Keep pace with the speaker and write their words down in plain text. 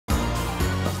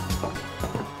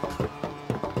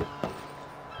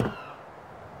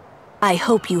I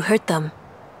hope you hurt them.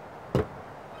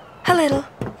 A little.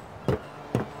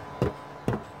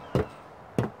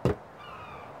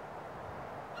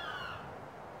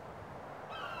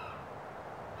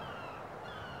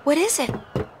 What is it?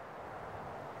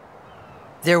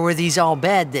 There were these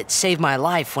Bhed that saved my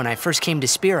life when I first came to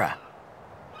Spira.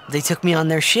 They took me on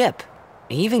their ship,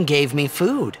 even gave me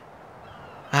food.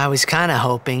 I was kinda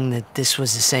hoping that this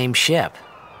was the same ship.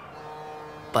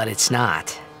 But it's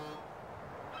not.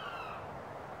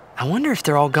 I wonder if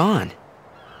they're all gone.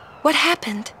 What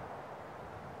happened?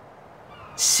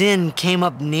 Sin came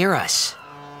up near us.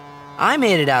 I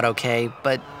made it out okay,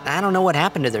 but I don't know what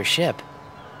happened to their ship.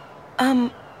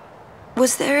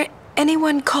 Was there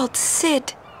anyone called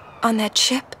Sid on that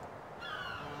ship?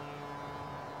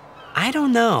 I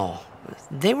don't know.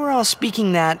 They were all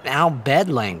speaking that Bhed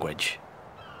language.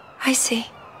 I see.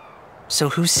 So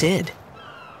who's Sid?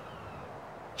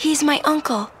 He's my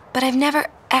uncle, but I've never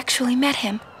actually met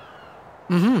him.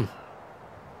 Mm-hmm.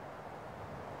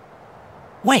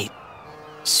 Wait,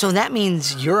 so that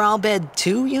means you're Bhed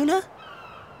too, Yuna?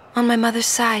 On my mother's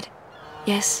side,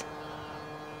 yes.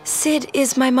 Sid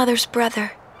is my mother's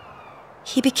brother.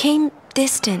 He became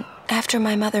distant after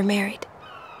my mother married.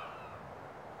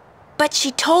 But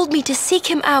she told me to seek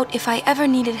him out if I ever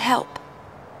needed help.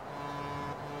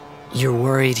 You're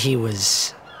worried he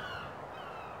was...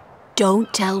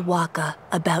 Don't tell Waka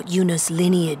about Yuna's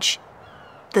lineage.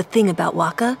 The thing about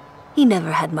Waka, he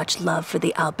never had much love for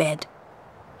the Bhed.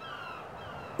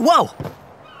 Whoa!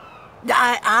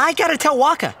 I gotta tell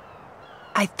Waka.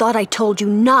 I thought I told you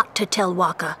not to tell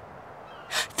Waka.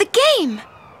 The game!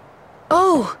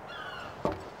 Oh!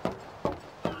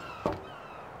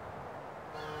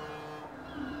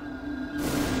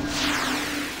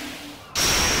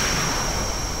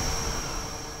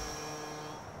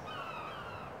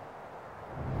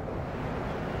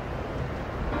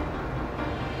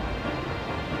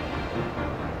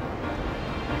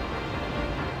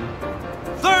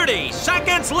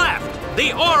 Seconds left! The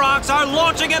Aurochs are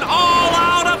launching an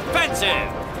all-out offensive!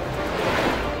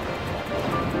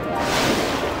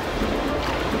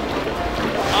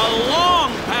 A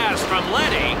long pass from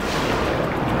Letty.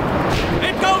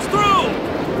 It goes through!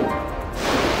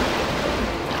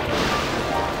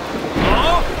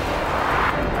 Oh!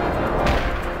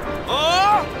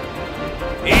 Oh!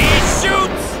 He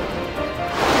shoots!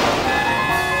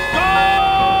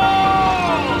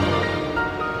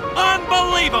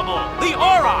 Unbelievable! The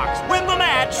Aurochs win the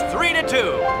match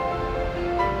 3-2.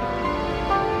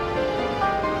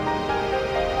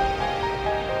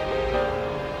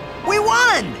 We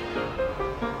won!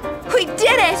 We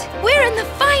did it! We're in the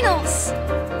finals!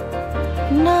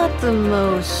 Not the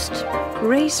most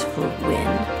graceful win.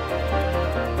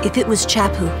 If it was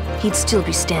Chapu, he'd still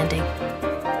be standing.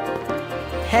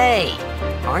 Hey,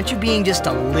 aren't you being just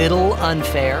a little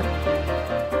unfair?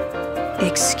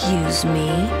 Excuse me?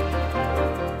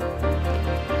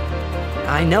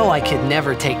 I know I could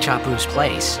never take Chapu's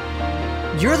place.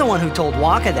 You're the one who told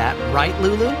Waka that, right,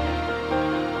 Lulu?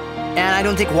 And I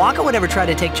don't think Waka would ever try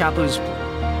to take Chapu's...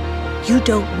 You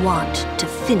don't want to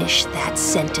finish that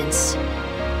sentence.